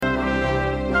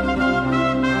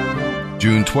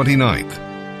June 29th.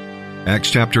 Acts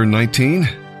chapter 19,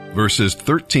 verses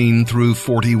 13 through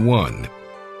 41.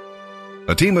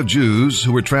 A team of Jews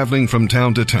who were traveling from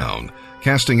town to town,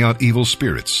 casting out evil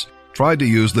spirits, tried to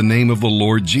use the name of the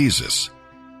Lord Jesus.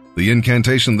 The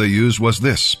incantation they used was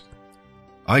this: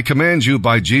 "I command you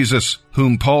by Jesus,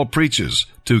 whom Paul preaches,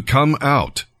 to come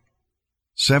out."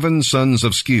 7 sons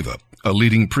of Sceva, a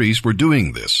leading priest, were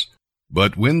doing this.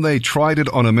 But when they tried it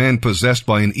on a man possessed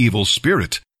by an evil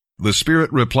spirit, the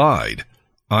spirit replied,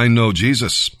 "I know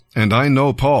Jesus, and I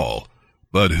know Paul,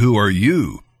 but who are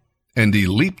you?" And he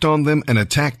leaped on them and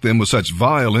attacked them with such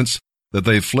violence that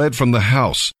they fled from the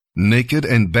house, naked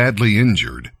and badly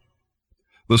injured.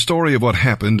 The story of what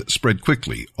happened spread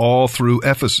quickly all through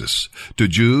Ephesus, to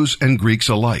Jews and Greeks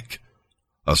alike.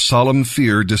 A solemn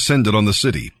fear descended on the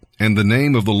city, and the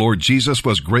name of the Lord Jesus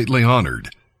was greatly honored.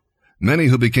 Many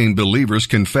who became believers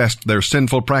confessed their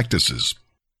sinful practices.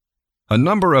 A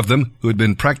number of them who had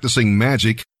been practicing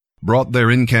magic brought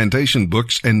their incantation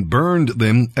books and burned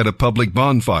them at a public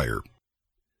bonfire.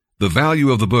 The value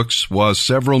of the books was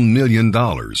several $million.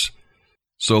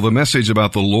 So the message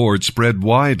about the Lord spread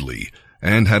widely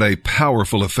and had a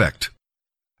powerful effect.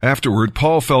 Afterward,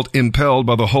 Paul felt impelled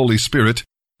by the Holy Spirit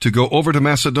to go over to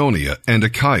Macedonia and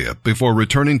Achaia before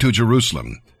returning to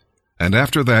Jerusalem. And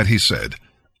after that he said,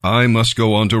 "I must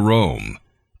go on to Rome."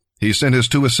 He sent his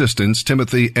 2 assistants,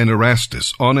 Timothy and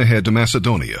Erastus, on ahead to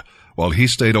Macedonia, while he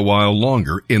stayed a while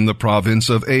longer in the province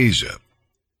of Asia.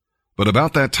 But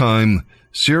about that time,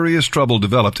 serious trouble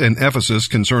developed in Ephesus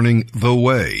concerning the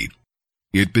way.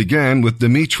 It began with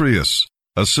Demetrius,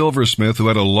 a silversmith who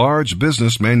had a large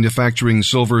business manufacturing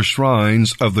silver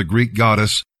shrines of the Greek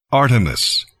goddess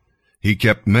Artemis. He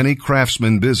kept many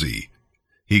craftsmen busy.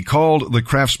 He called the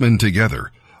craftsmen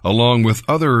together, along with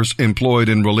others employed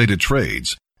in related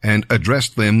trades, and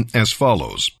addressed them as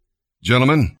follows: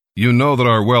 "Gentlemen, you know that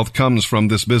our wealth comes from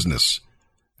this business.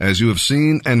 As you have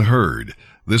seen and heard,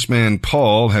 this man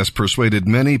Paul has persuaded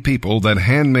many people that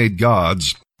handmade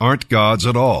gods aren't gods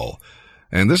at all.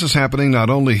 And this is happening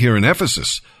not only here in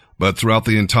Ephesus, but throughout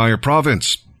the entire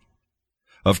province.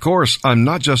 Of course, I'm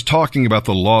not just talking about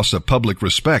the loss of public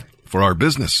respect for our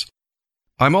business.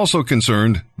 I'm also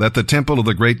concerned that the temple of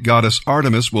the great goddess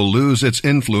Artemis will lose its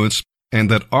influence, and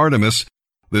that Artemis,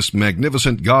 this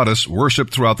magnificent goddess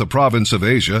worshipped throughout the province of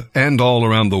Asia and all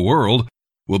around the world,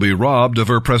 will be robbed of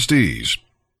her prestige."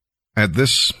 At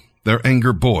this, their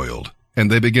anger boiled, and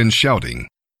they began shouting,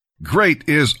 "Great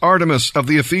is Artemis of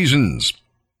the Ephesians!"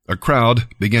 A crowd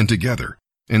began to gather,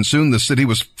 and soon the city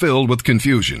was filled with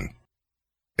confusion.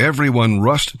 Everyone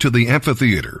rushed to the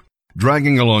amphitheater,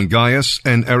 dragging along Gaius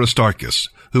and Aristarchus,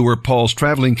 who were Paul's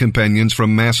traveling companions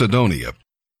from Macedonia.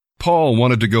 Paul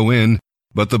wanted to go in,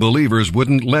 but the believers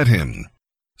wouldn't let him.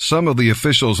 Some of the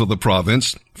officials of the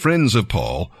province, friends of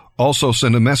Paul, also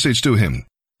sent a message to him,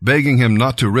 begging him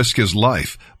not to risk his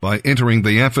life by entering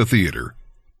the amphitheater.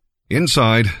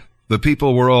 Inside, the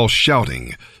people were all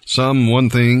shouting, some one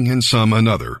thing and some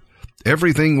another.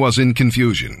 Everything was in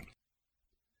confusion.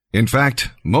 In fact,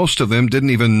 most of them didn't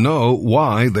even know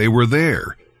why they were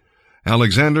there.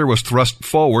 Alexander was thrust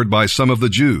forward by some of the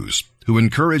Jews, who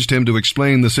encouraged him to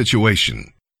explain the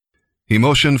situation. He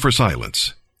motioned for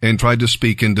silence and tried to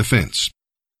speak in defense.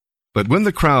 But when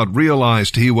the crowd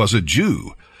realized he was a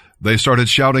Jew, they started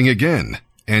shouting again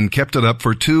and kept it up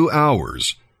for 2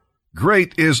 hours.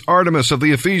 "Great is Artemis of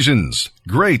the Ephesians!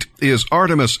 Great is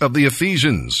Artemis of the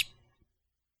Ephesians!"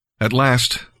 At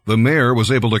last, the mayor was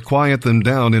able to quiet them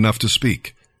down enough to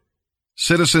speak.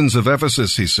 "Citizens of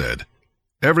Ephesus," he said,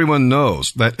 "everyone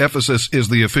knows that Ephesus is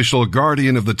the official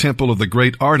guardian of the temple of the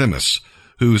great Artemis,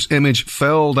 whose image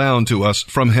fell down to us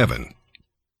from heaven.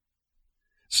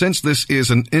 Since this is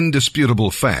an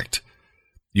indisputable fact,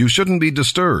 you shouldn't be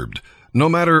disturbed, no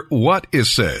matter what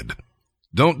is said.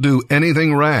 Don't do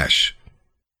anything rash.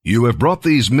 You have brought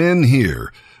these men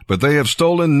here, but they have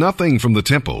stolen nothing from the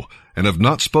temple and have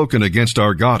not spoken against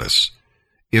our goddess.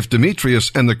 If Demetrius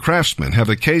and the craftsmen have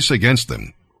a case against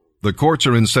them, the courts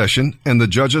are in session and the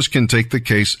judges can take the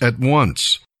case at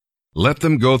once. Let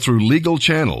them go through legal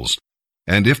channels,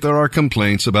 and if there are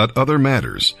complaints about other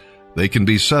matters, they can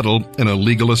be settled in a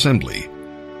legal assembly.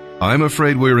 I'm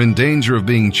afraid we're in danger of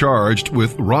being charged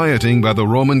with rioting by the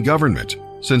Roman government,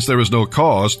 since there is no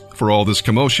cause for all this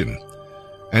commotion.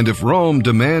 And if Rome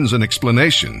demands an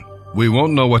explanation, we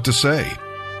won't know what to say."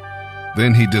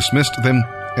 Then he dismissed them,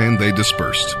 and they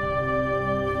dispersed.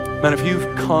 Man, if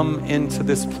you've come into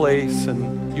this place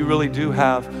and you really do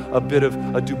have a bit of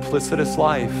a duplicitous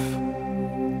life,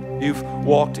 you've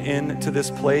walked into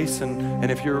this place, and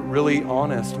if you're really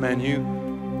honest, man,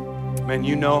 Man,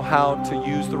 you know how to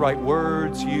use the right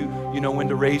words. You know when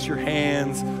to raise your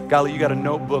hands. Golly, you got a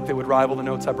notebook that would rival the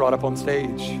notes I brought up on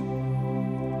stage.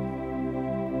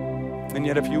 And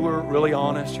yet, if you were really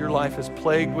honest, your life is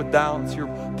plagued with doubts.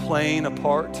 You're playing a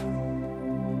part.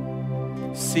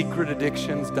 Secret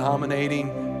addictions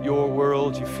dominating your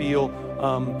world. You feel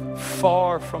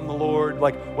far from the Lord.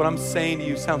 Like what I'm saying to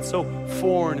you sounds so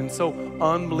foreign and so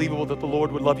unbelievable that the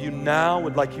Lord would love you now,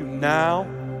 would like you now,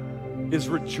 is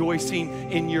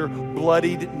rejoicing in your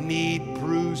bloodied, kneed,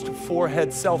 bruised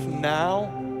forehead self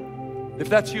now. If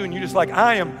that's you and you're just like,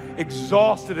 I am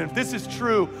exhausted, and if this is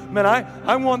true, man,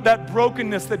 I want that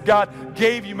brokenness that God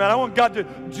gave you, man. I want God to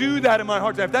do that in my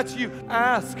heart. If that's you,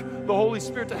 ask the Holy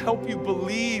Spirit to help you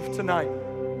believe tonight,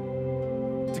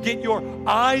 to get your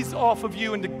eyes off of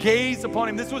you and to gaze upon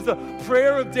Him. This was the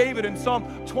prayer of David in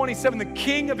Psalm 27. The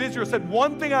King of Israel said,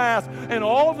 one thing I ask and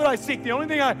all that I seek, the only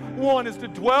thing I want is to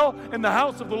dwell in the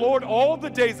house of the Lord all the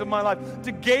days of my life,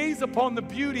 to gaze upon the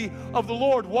beauty of the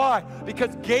Lord. Why?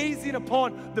 Because gazing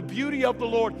upon the beauty of the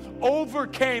Lord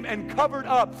overcame and covered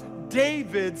up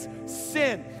David's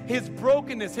sin, his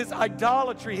brokenness, his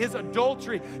idolatry, his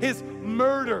adultery, his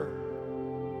murder.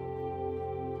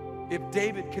 If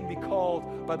David can be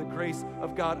called by the grace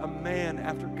of God a man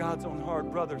after God's own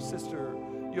heart, brother, sister,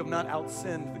 you have not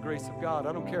outsinned the grace of God.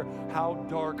 I don't care how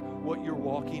dark what you're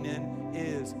walking in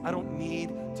is. I don't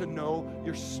need to know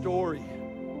your story.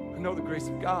 I know the grace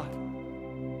of God.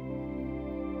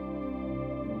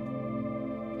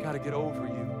 You got to get over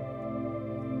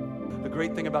you. The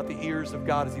great thing about the ears of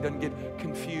God is He doesn't get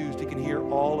confused. He can hear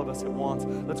all of us at once.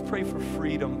 Let's pray for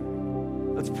freedom.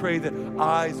 Let's pray that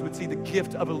eyes would see the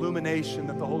gift of illumination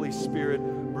that the Holy Spirit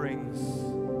brings.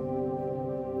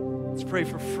 Let's pray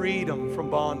for freedom from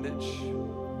bondage.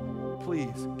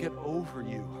 Please, get over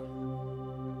you.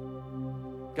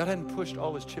 God hadn't pushed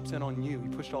all His chips in on you. He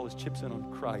pushed all His chips in on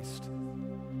Christ.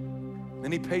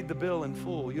 And He paid the bill in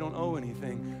full. You don't owe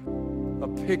anything. A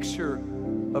picture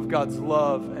of God's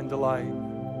love and delight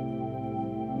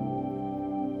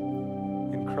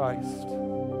in Christ.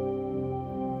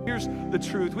 Here's the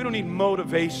truth. We don't need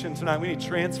motivation tonight. We need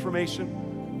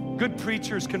transformation. Good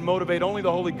preachers can motivate. Only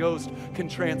the Holy Ghost can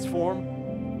transform.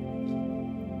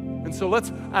 And so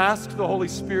let's ask the Holy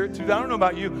Spirit to. I don't know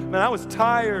about you, man, I was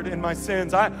tired in my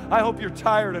sins. I hope you're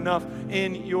tired enough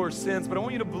in your sins. But I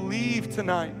want you to believe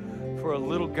tonight for a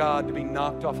little God to be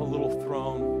knocked off a little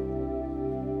throne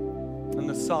and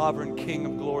the sovereign King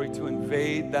of glory to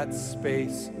invade that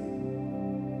space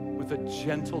with a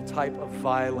gentle type of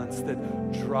violence that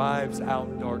drives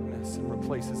out darkness and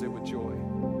replaces it with joy.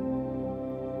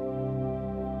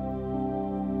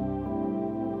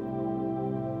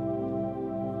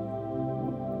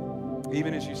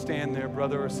 Even as you stand there,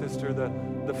 brother or sister,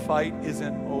 the fight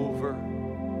isn't over.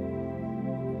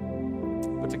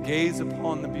 But to gaze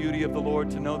upon the beauty of the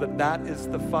Lord, to know that that is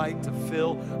the fight, to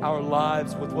fill our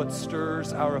lives with what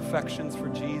stirs our affections for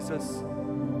Jesus.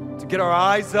 To get our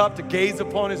eyes up, to gaze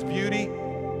upon His beauty,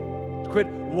 to quit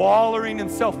wallowing in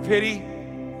self-pity,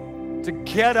 to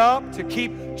get up, to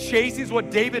keep chasing is what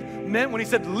David meant when he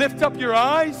said, lift up your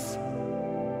eyes.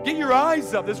 Get your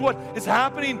eyes up. This is what is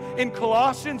happening in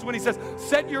Colossians when he says,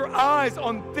 set your eyes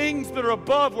on things that are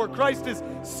above where Christ is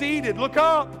seated. Look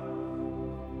up.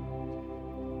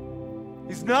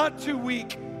 He's not too weak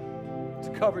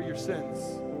to cover your sins.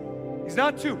 He's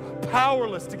not too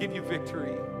powerless to give you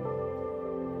victory.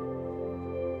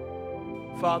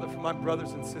 Father, for my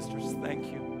brothers and sisters, thank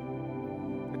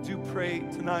you. I do pray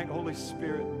tonight, Holy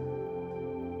Spirit,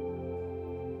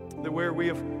 that where we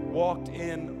have walked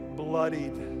in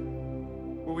bloodied,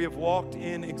 where we have walked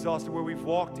in exhausted, where we've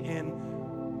walked in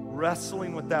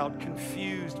wrestling with doubt,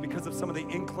 confused because of some of the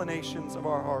inclinations of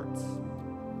our hearts,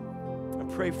 I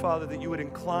pray, Father, that you would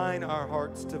incline our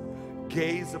hearts to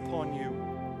gaze upon you.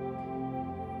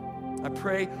 I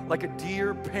pray like a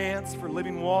deer pants for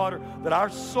living water, that our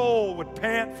soul would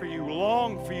pant for you,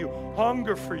 long for you,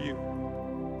 hunger for you.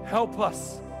 Help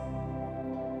us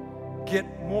get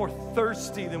more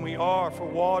thirsty than we are for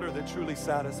water that truly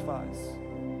satisfies.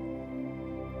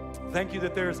 Thank you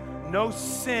that there's no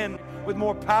sin with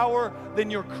more power than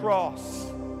your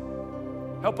cross.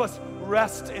 Help us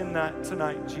rest in that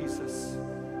tonight, Jesus.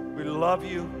 We love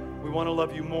you. We want to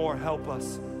love you more. Help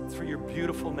us. It's for your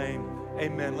beautiful name.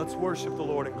 Amen. Let's worship the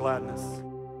Lord in gladness.